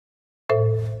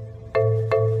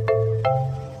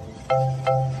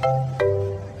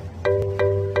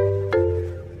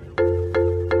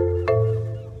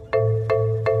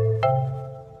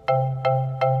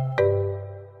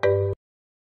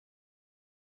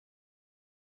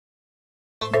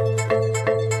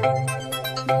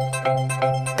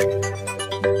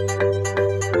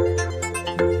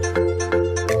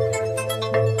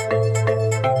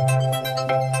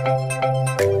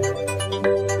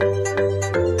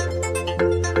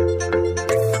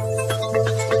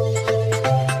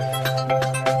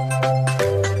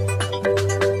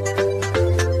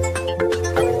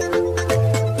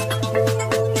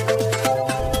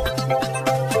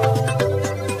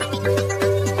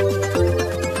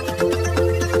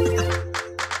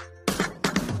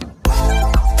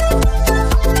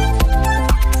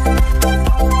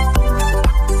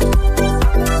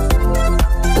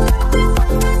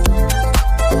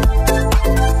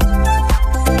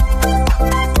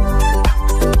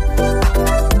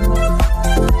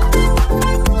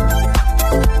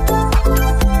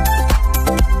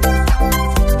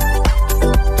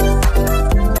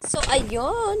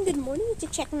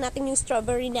natin yung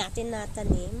strawberry natin na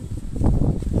tanim.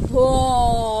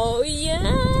 Oh, yan!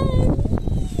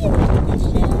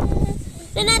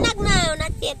 Nananag na,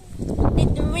 not yet.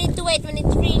 We need to wait when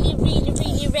it's really, really,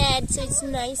 really red, so it's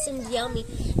nice and yummy.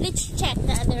 Let's check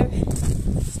the other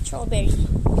strawberry.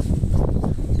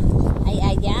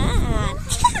 Ayan.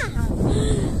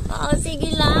 Oh,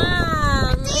 sige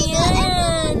lang.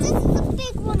 Ayan.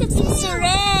 Look at it's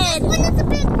red.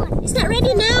 It's not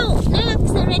ready now.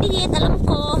 It's not ready yet. Alam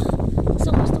ko.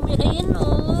 So, gusto mo yun. Ayan,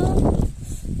 oh.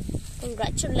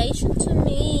 Congratulations to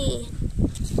me.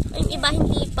 Yung iba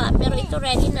hindi pa, pero ito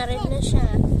ready na rin na siya.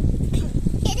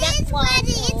 It is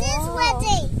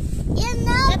ready. You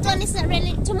know. That one is not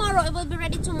ready. Tomorrow, it will be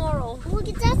ready tomorrow. Look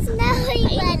at that snowy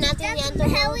one. Kainin natin yan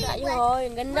tomorrow.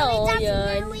 Yung ganda, oh.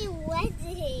 Yan. Yan.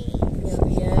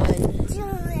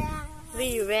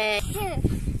 Very red.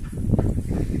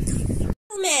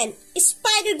 Man,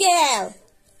 Spider Girl.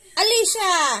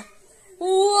 Alicia.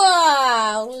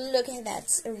 Wow, look at that.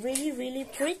 It's really, really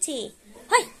pretty.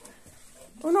 Hi.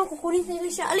 Oh no, kukunin si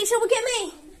Alicia. Alicia will get me.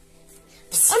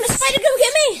 Oh, the Spider Girl will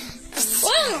get me.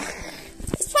 Wow.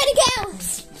 Spider Girl.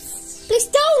 Please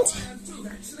don't.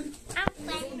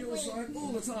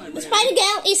 The Spider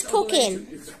Girl is cooking.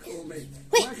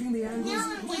 Wait.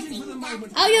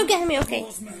 Oh, you'll get me, okay.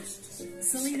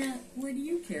 Selena, would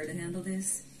you care to handle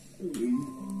this?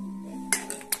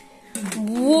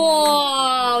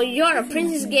 Whoa, you're a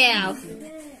princess girl.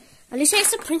 Alicia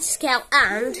is a princess girl,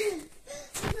 and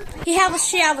she have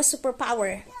a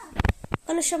superpower.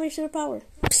 Gonna show me your superpower.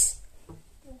 Psst.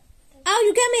 Oh,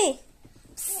 you get me.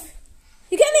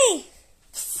 You get me.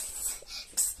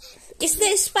 It's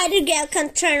the Spider Girl can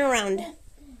turn around.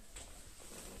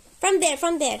 From there.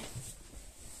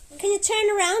 Can you turn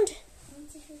around?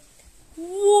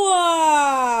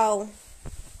 Wow.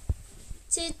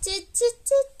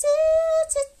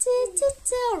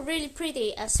 Really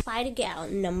pretty. A Spider Girl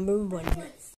 #1.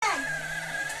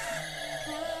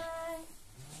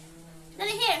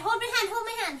 Daddy, here, hold my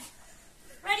hand.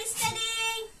 Ready,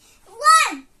 steady.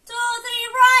 1, 2, 3,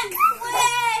 run.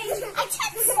 Way. I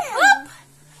touched him. Whoop.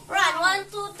 Run, 1,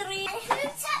 2, 3. And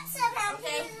who touched him?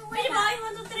 Okay. Ready, boy,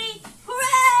 1, 2, 3.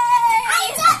 Hooray!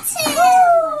 I touched him.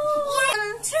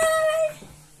 Try.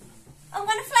 I'm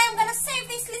gonna fly. I'm gonna save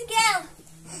this little girl.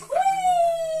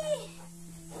 Whee!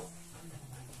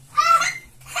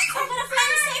 I'm gonna fly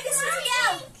and save this little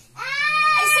girl. I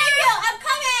save you. I'm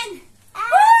coming.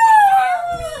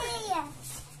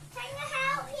 Can you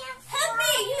help me? Help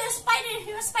me. You're a spider.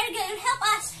 You're a spider girl. Help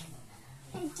us.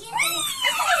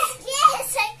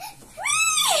 Yes.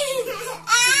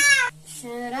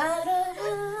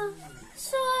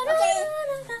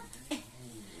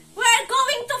 We're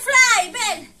going to fly,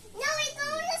 Ben. No, we're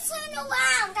going to turn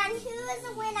around. And who is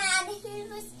the winner? And who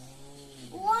was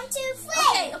 1, 2,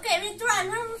 3? Okay. We need to run.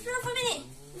 Run for a minute.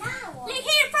 No. Like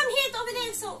here, from here to over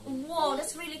there. So, whoa,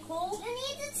 that's really cool. You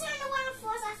need to turn around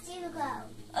first after you go.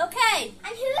 Okay.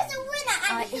 And who is the winner?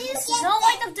 And who gets Snow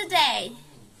White of the day.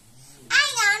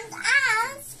 And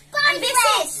And this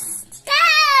is.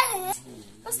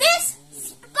 What's this?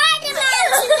 Spider-Man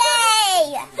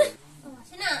today.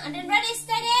 And then ready,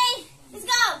 steady. Let's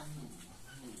go.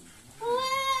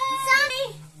 Ready,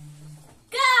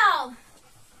 go.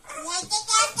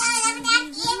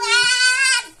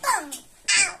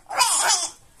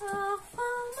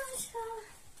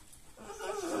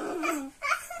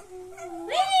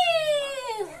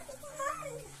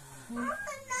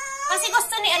 Kasi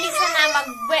gusto ni Alisa na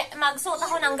magsuot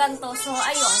ako ng ganito. So,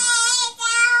 ayun.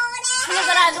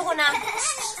 Sinagarado ko na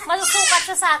masusukat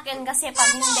siya sa akin kasi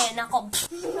pag hindi, nako.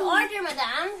 Order,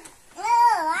 madam.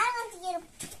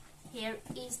 Here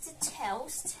is the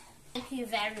toast. Thank you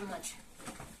very much.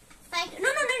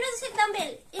 No, sit down,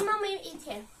 Bill. Mama, you eat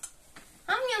here.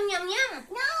 Yum, yum, yum.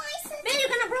 No, I said. Bill,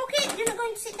 you're gonna break it. You're not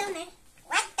going to sit down, eh?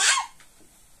 What that?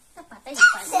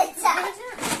 Sit down.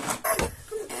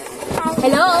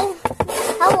 Hello?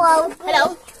 Hello. Hello?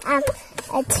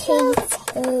 A teacher.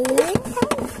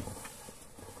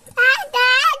 Hi,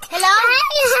 Dad. Hello?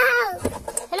 Hello.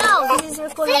 Hello, this is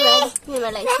your color red. You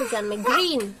know, like she's on my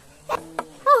green.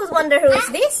 I was wonder who is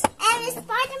this? And it's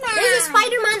Spider-Man. This is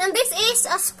Spider-Man and this is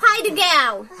a Spider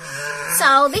Girl.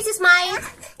 So this is my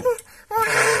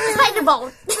Spider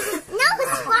Boat. No,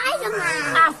 it's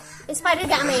Spider-Man. Ah, the spider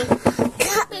got me.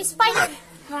 The spider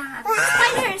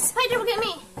will get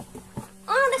me.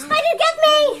 Oh no, the spider got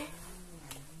me.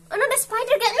 Oh no, the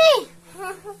spider got me.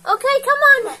 Okay, come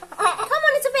on. Come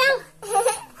on, it's a bell.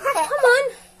 Come on.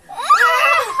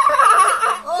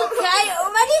 Okay,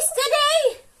 ready,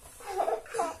 steady.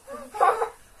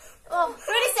 Oh,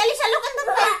 ready, Alicia, look at the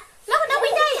window. Look at the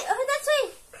window. Oh, that's way.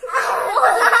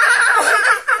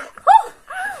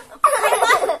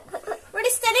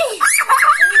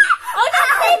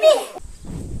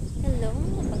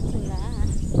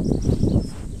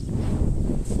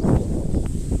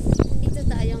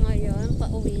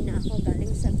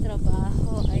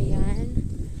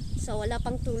 So, wala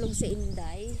pang tulog si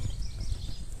Inday.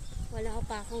 Wala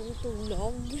pa akong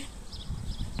tulog.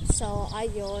 So,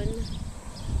 ayun.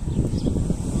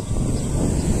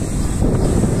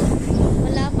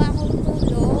 Wala pa akong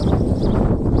tulog.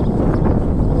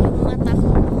 Yung mata ko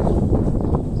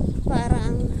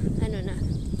parang, ano na.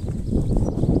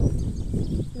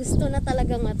 Gusto na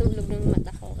talagang matulog ng mata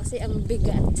ko. Kasi ang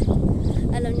bigat.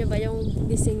 Alam niyo ba yung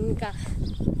gising ka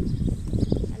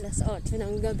alas 8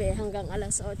 ng gabi hanggang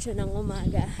alas 8 ng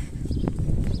umaga.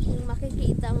 Yung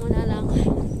makikita mo na lang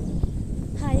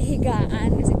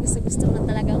higaan kasi gusto na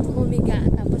talagang humiga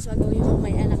tapos wag yung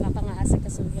may anak ka pa nga sa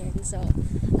kasuhin. So,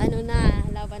 ano na,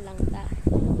 laban lang ta.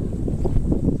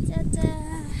 Tata!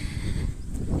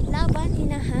 Laban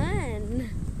inahan!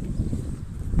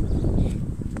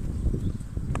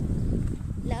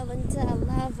 Laban ta,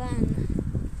 laban!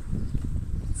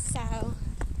 So,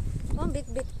 ang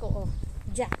bit-bit ko,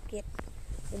 jacket.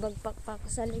 Ibagpakpak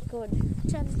sa likod.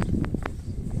 Tiyan!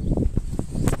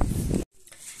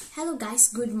 Hello guys,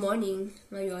 good morning.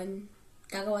 Ngayon,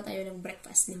 gagawa tayo ng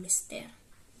breakfast ni Mister.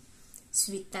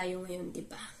 Sweet tayo ngayon, di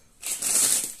ba?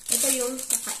 Ito yung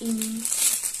kakainin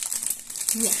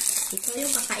niya. Ito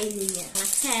yung kakainin niya.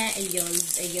 Kasi, ayun.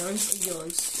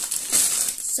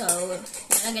 So,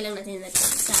 lalagay lang natin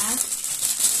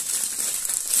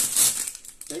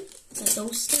sa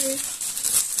toaster.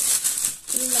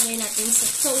 Ilagay natin sa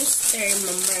toaster,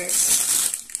 mamers.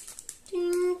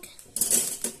 Tink!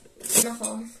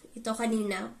 Nako. Ito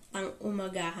kanina, pang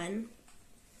umagahan.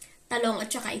 Talong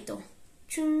at saka ito.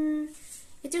 Tchung!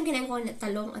 Ito yung kinain ko na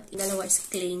talong at dalawa is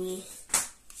clingy.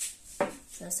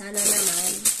 So, sana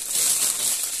naman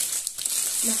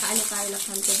nakaano tayo ng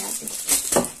konti dati.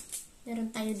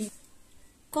 Meron tayo dito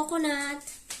coconut.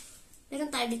 Meron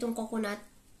tayo ditong coconut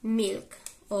milk.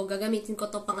 O, gagamitin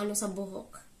ko to pang ano sa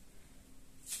buhok.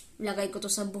 Lagay ko to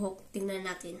sa buhok. Tingnan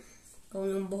natin kung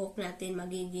yung buhok natin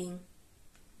magiging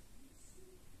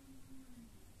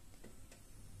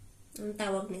ang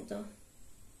tawag nito.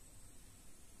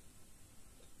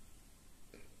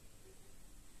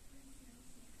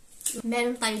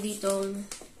 Meron tayo ditong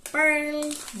pearl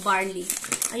barley.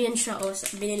 Ayan siya, o.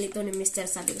 Binili to ni Mr.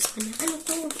 Sabi ko sa kanya, ano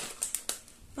to?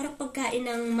 Parang pagkain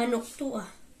ng manok to,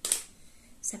 ah.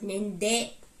 Sabi niya, hindi.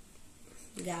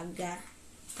 Gaga.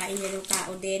 Kain niya ng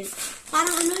tao din.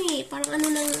 Parang ano eh. Parang ano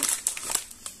ng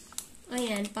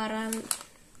ayan, parang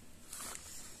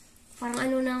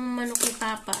ano ng manok ni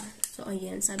Papa. So,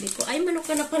 ayan, sabi ko, ay, manok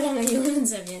ka na pala ngayon.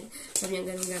 Sabi niya,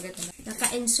 ganun gaga talaga.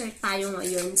 Naka-insert tayo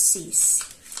ngayon, sis.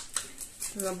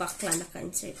 Mga bakla,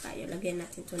 naka-insert tayo. Lagyan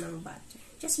natin to ng butter.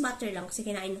 Just butter lang, kasi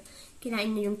kinain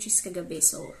niya yung cheese kagabi.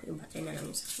 So, yung butter na lang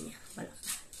yung sa kanya. Wala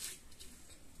ka.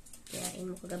 Kinain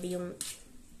mo kagabi yung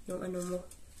ano mo,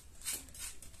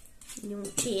 yung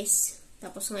cheese.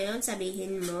 Tapos ngayon,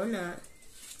 sabihin mo na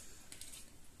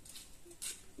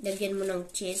lagyan mo ng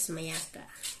cheese, maya ka.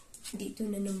 Dito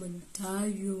na naman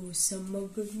tayo sa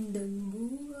magandang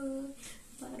buhay.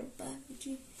 Para pa,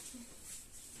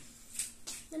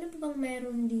 ano pa bang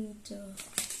meron dito?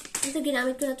 Ito,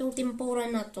 ginamit ko na itong tempura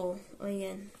na to.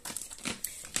 Ayan.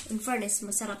 In fairness,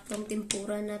 masarap tong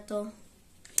tempura na to.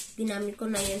 Ginamit ko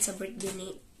na yan sa birthday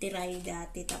ni Tiray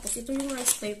dati. Tapos, ito yung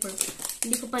rice paper.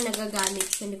 Hindi ko pa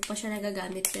nagagamit. Hindi ko pa siya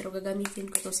nagagamit. Pero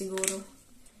gagamitin ko to siguro.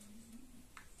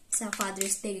 Sa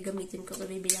Father's Day, gagamitin ko to.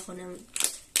 Bibili ako ng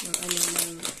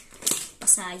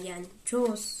pasayan.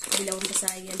 Diyos. Bibili akong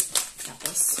pasayan.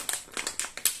 Tapos,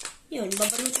 yun,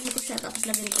 babalutin ko siya. Tapos,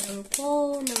 lagyan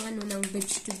ko ng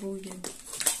vegetable yun.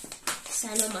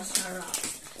 Sana masarap.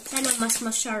 Sana mas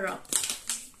masarap.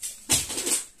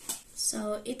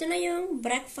 So, ito na yung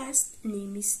breakfast ni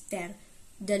Mr.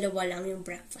 Dalawa lang yung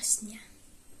breakfast niya.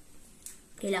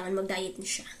 Kailangan mag-diet na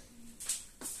siya.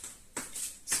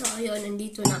 So, ayun,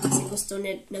 nandito na kasi gusto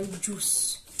ng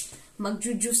juice.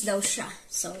 Mag-juice daw siya.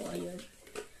 So, ayun.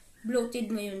 Bloated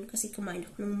ngayon kasi kumain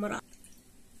ako ng marami.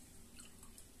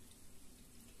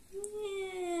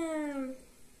 Yeah.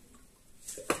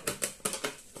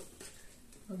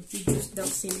 Mag-juice daw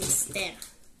si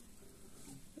Mr.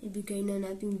 Ibigay na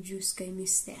natin juice kay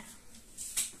Mr.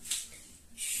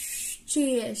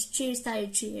 Cheers! Cheers tayo,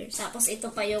 cheers! Tapos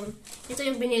ito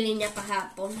yung binili niya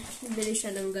kahapon. Nabili siya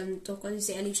ng ganito kasi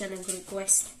si Alicia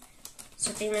nag-request.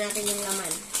 So, tingnan natin yung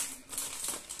laman.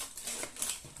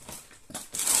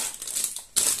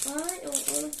 Ay,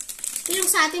 oo. Yung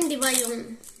sa atin, di ba,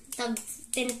 yung tag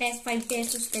 10 pesos, 5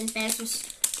 pesos, 10 pesos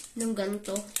ng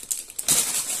ganito.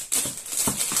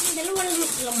 Dalawa lang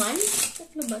laman.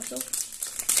 Tatlo ba to?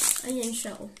 Ayan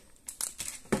siya, oh.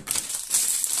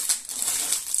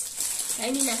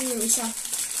 Kainin natin yung isa.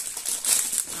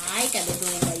 Ay, kadugo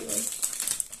ba yun?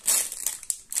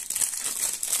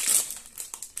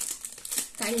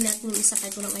 Kainin natin yung isa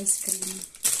kahit walang ice cream.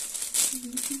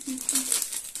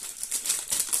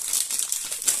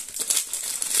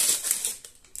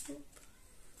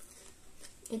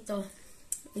 Ito.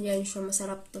 Ayan siya.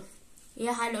 Masarap to.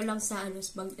 Ihahalo lang sa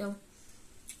sa bagyo.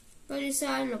 Pwede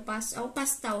sa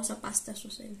pasta o sa pasta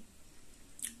sauce.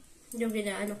 Yung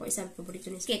ginaan ko isang paborito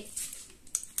ni biscuit.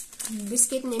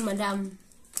 Biscuit ni Madam.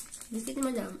 Biscuit ni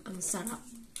Madam. Ang sarap.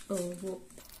 Oh,